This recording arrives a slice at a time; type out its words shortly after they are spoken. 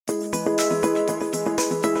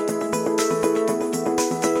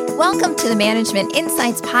Welcome to the Management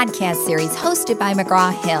Insights podcast series hosted by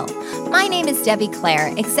McGraw-Hill. My name is Debbie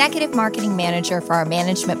Clare, Executive Marketing Manager for our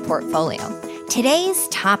management portfolio. Today's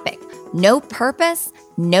topic, no purpose,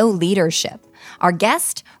 no leadership. Our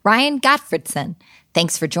guest, Ryan Gottfredson.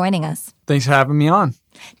 Thanks for joining us. Thanks for having me on.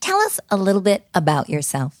 Tell us a little bit about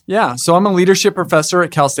yourself. Yeah, so I'm a leadership professor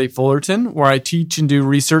at Cal State Fullerton, where I teach and do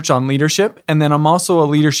research on leadership. And then I'm also a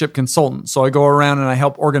leadership consultant. So I go around and I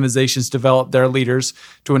help organizations develop their leaders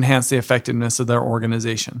to enhance the effectiveness of their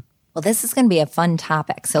organization. Well, this is going to be a fun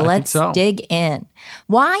topic, so let's dig in.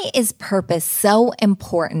 Why is purpose so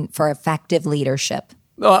important for effective leadership?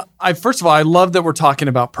 First of all, I love that we're talking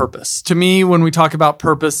about purpose. To me, when we talk about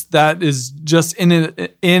purpose, that is just in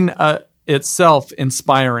itself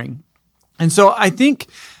inspiring. And so I think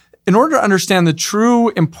in order to understand the true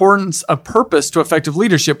importance of purpose to effective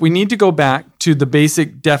leadership, we need to go back to the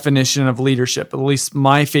basic definition of leadership, at least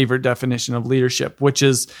my favorite definition of leadership, which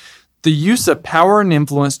is the use of power and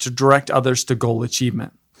influence to direct others to goal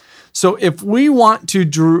achievement. So if we want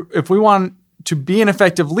to be an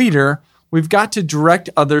effective leader, we've got to direct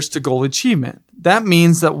others to goal achievement. That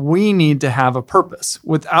means that we need to have a purpose.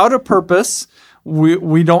 Without a purpose,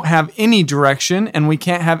 we don't have any direction and we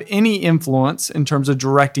can't have any influence in terms of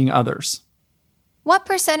directing others. What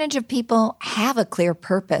percentage of people have a clear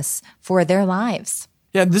purpose for their lives?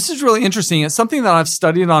 Yeah, this is really interesting. It's something that I've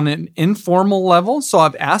studied on an informal level. So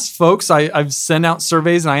I've asked folks, I've sent out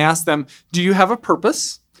surveys and I asked them, do you have a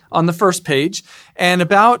purpose on the first page? And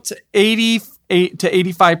about 88 to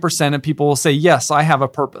 85% of people will say, yes, I have a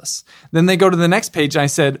purpose. Then they go to the next page and I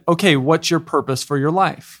said, okay, what's your purpose for your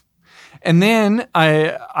life? And then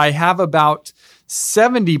I have about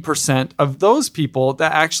 70% of those people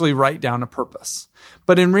that actually write down a purpose.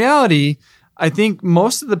 But in reality, I think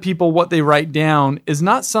most of the people, what they write down is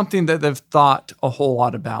not something that they've thought a whole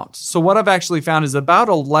lot about. So what I've actually found is about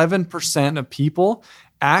 11% of people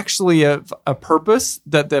actually have a purpose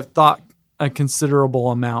that they've thought a considerable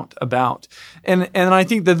amount about. And I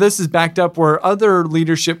think that this is backed up where other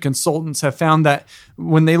leadership consultants have found that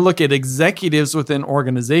when they look at executives within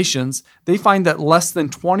organizations, they find that less than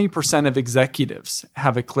 20% of executives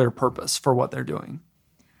have a clear purpose for what they're doing.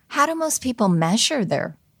 How do most people measure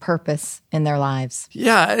their purpose in their lives?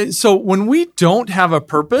 Yeah, so when we don't have a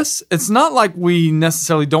purpose, it's not like we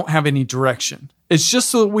necessarily don't have any direction. It's just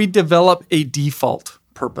so that we develop a default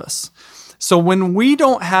purpose. So when we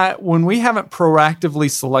haven't proactively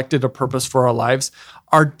selected a purpose for our lives,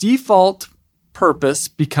 our default purpose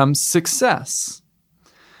becomes success.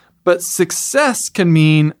 But success can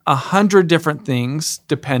mean 100 different things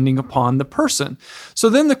depending upon the person. So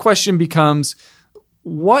then the question becomes,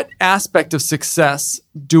 what aspect of success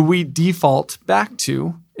do we default back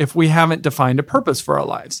to if we haven't defined a purpose for our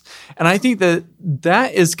lives? And I think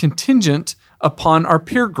that is contingent upon our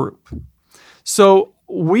peer group. So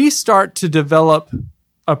we start to develop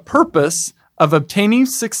a purpose of obtaining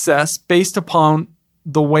success based upon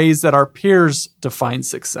the ways that our peers define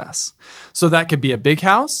success. So that could be a big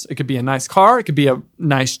house, it could be a nice car, it could be a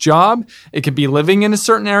nice job, it could be living in a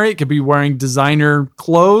certain area, it could be wearing designer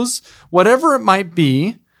clothes, whatever it might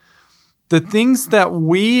be. The things that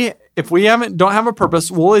if we don't have a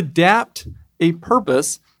purpose, we'll adapt a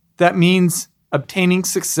purpose that means obtaining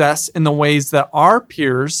success in the ways that our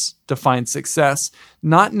peers define success,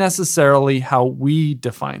 not necessarily how we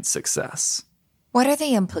define success. What are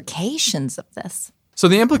the implications of this? So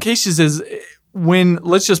the implications is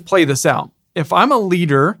let's just play this out. If I'm a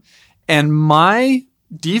leader and my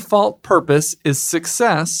default purpose is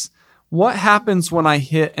success, what happens when I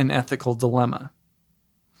hit an ethical dilemma?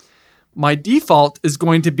 My default is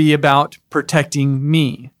going to be about protecting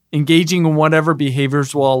me, engaging in whatever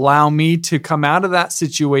behaviors will allow me to come out of that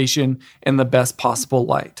situation in the best possible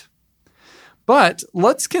light. But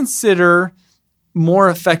let's consider more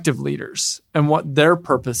effective leaders and what their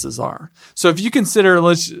purposes are. So if you consider,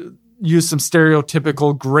 let's use some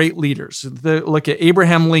stereotypical great leaders. Look at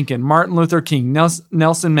Abraham Lincoln, Martin Luther King,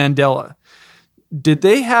 Nelson Mandela. Did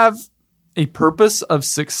they have a purpose of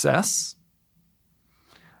success?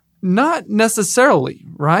 Not necessarily,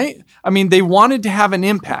 right? I mean, they wanted to have an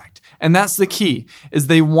impact. And that's the key, is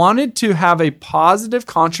they wanted to have a positive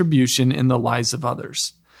contribution in the lives of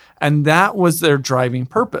others. And that was their driving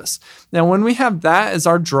purpose. Now, when we have that as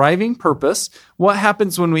our driving purpose, what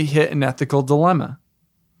happens when we hit an ethical dilemma?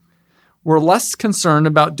 We're less concerned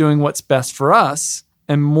about doing what's best for us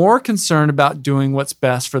and more concerned about doing what's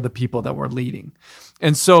best for the people that we're leading.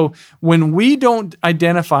 And so when we don't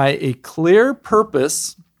identify a clear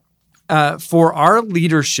purpose for our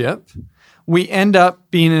leadership, we end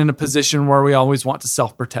up being in a position where we always want to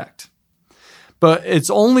self-protect. But it's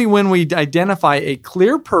only when we identify a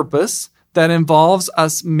clear purpose that involves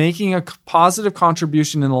us making a positive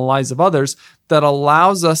contribution in the lives of others that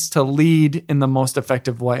allows us to lead in the most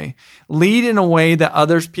effective way. Lead in a way that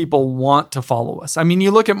others people want to follow us. I mean,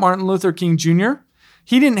 you look at Martin Luther King Jr.,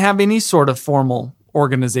 he didn't have any sort of formal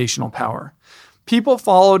organizational power. People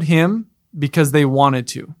followed him because they wanted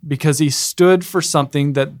to, because he stood for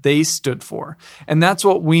something that they stood for. And that's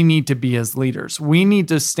what we need to be as leaders. We need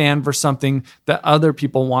to stand for something that other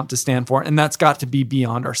people want to stand for, and that's got to be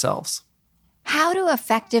beyond ourselves. How do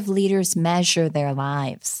effective leaders measure their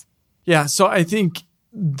lives? Yeah, so I think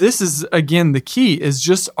this is, again, the key is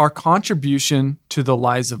just our contribution to the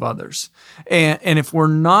lives of others. And if we're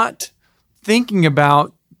not thinking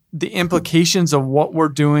about the implications of what we're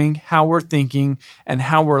doing, how we're thinking, and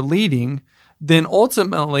how we're leading, then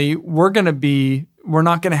ultimately we're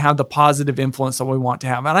not going to have the positive influence that we want to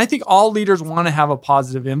have. And I think all leaders want to have a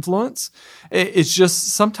positive influence. It's just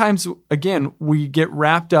sometimes, again, we get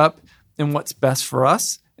wrapped up in what's best for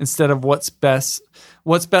us instead of what's best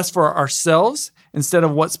for ourselves instead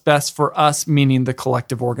of what's best for us, meaning the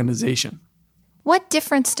collective organization. What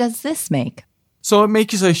difference does this make? So it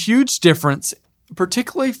makes a huge difference,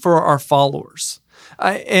 particularly for our followers.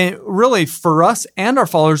 And really, for us and our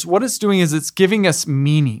followers, what it's doing is it's giving us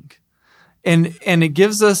meaning. And it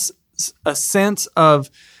gives us a sense of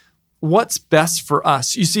what's best for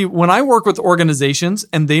us. You see, when I work with organizations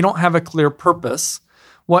and they don't have a clear purpose,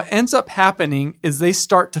 what ends up happening is they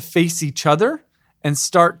start to face each other and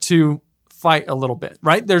start to fight a little bit,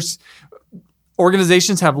 right?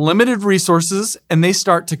 Organizations have limited resources and they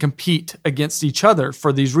start to compete against each other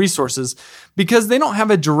for these resources because they don't have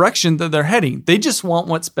a direction that they're heading. They just want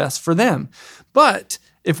what's best for them. But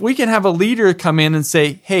if we can have a leader come in and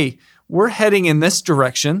say, hey, we're heading in this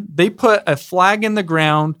direction, they put a flag in the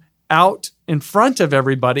ground out in front of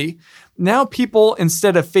everybody. Now people,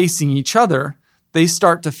 instead of facing each other, they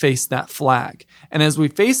start to face that flag. And as we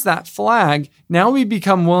face that flag, now we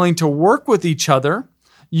become willing to work with each other,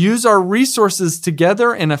 use our resources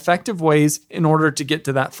together in effective ways in order to get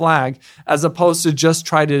to that flag, as opposed to just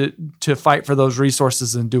try to fight for those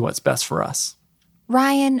resources and do what's best for us.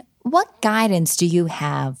 Ryan, what guidance do you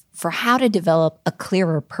have for how to develop a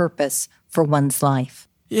clearer purpose for one's life?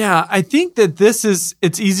 Yeah, I think that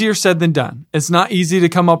it's easier said than done. It's not easy to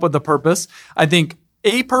come up with a purpose. I think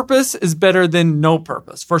a purpose is better than no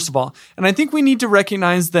purpose, first of all. And I think we need to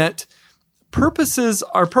recognize that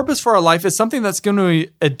our purpose for our life is something that's going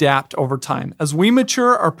to adapt over time. As we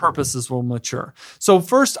mature, our purposes will mature. So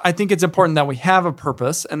first, I think it's important that we have a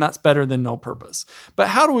purpose, and that's better than no purpose. But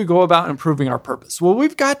how do we go about improving our purpose? Well,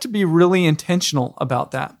 we've got to be really intentional about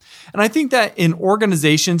that. And I think that in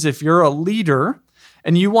organizations, if you're a leader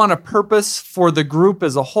and you want a purpose for the group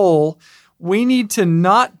as a whole, we need to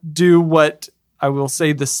not do what I will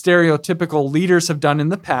say the stereotypical leaders have done in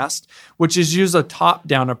the past, which is use a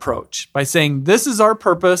top-down approach by saying, this is our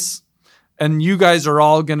purpose, and you guys are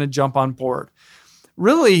all going to jump on board.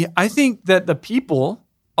 Really, I think that the people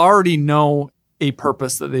already know a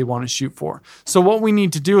purpose that they want to shoot for. So what we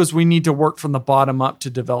need to do is we need to work from the bottom up to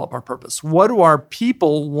develop our purpose. What do our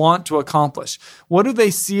people want to accomplish? What do they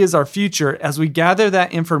see as our future? As we gather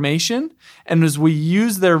that information and as we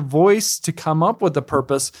use their voice to come up with a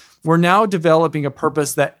purpose, we're now developing a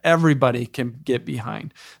purpose that everybody can get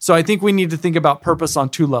behind. So I think we need to think about purpose on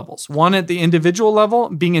two levels. One, at the individual level,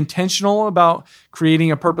 being intentional about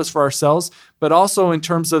creating a purpose for ourselves, but also in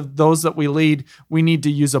terms of those that we lead, we need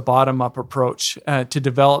to use a bottom-up approach to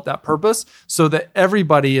develop that purpose so that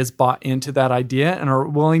everybody is bought into that idea and are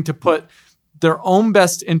willing to put their own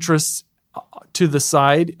best interests to the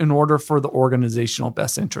side in order for the organizational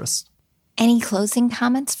best interests. Any closing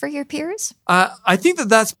comments for your peers? I think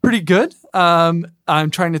that's pretty good. I'm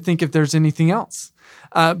trying to think if there's anything else.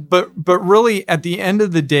 But really, at the end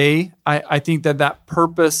of the day, I think that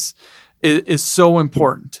purpose is so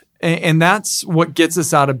important. And that's what gets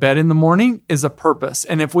us out of bed in the morning is a purpose.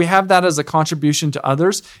 And if we have that as a contribution to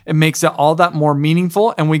others, it makes it all that more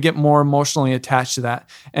meaningful and we get more emotionally attached to that,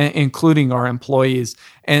 including our employees.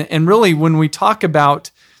 And really, when we talk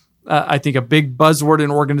about I think a big buzzword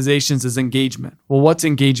in organizations is engagement. Well, what's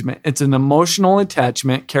engagement? It's an emotional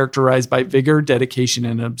attachment characterized by vigor, dedication,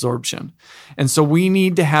 and absorption. And so we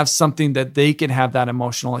need to have something that they can have that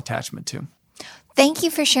emotional attachment to. Thank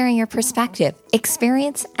you for sharing your perspective,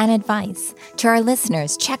 experience, and advice. To our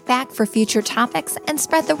listeners, check back for future topics and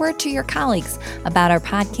spread the word to your colleagues about our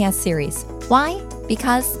podcast series. Why?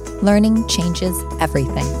 Because learning changes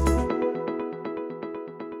everything.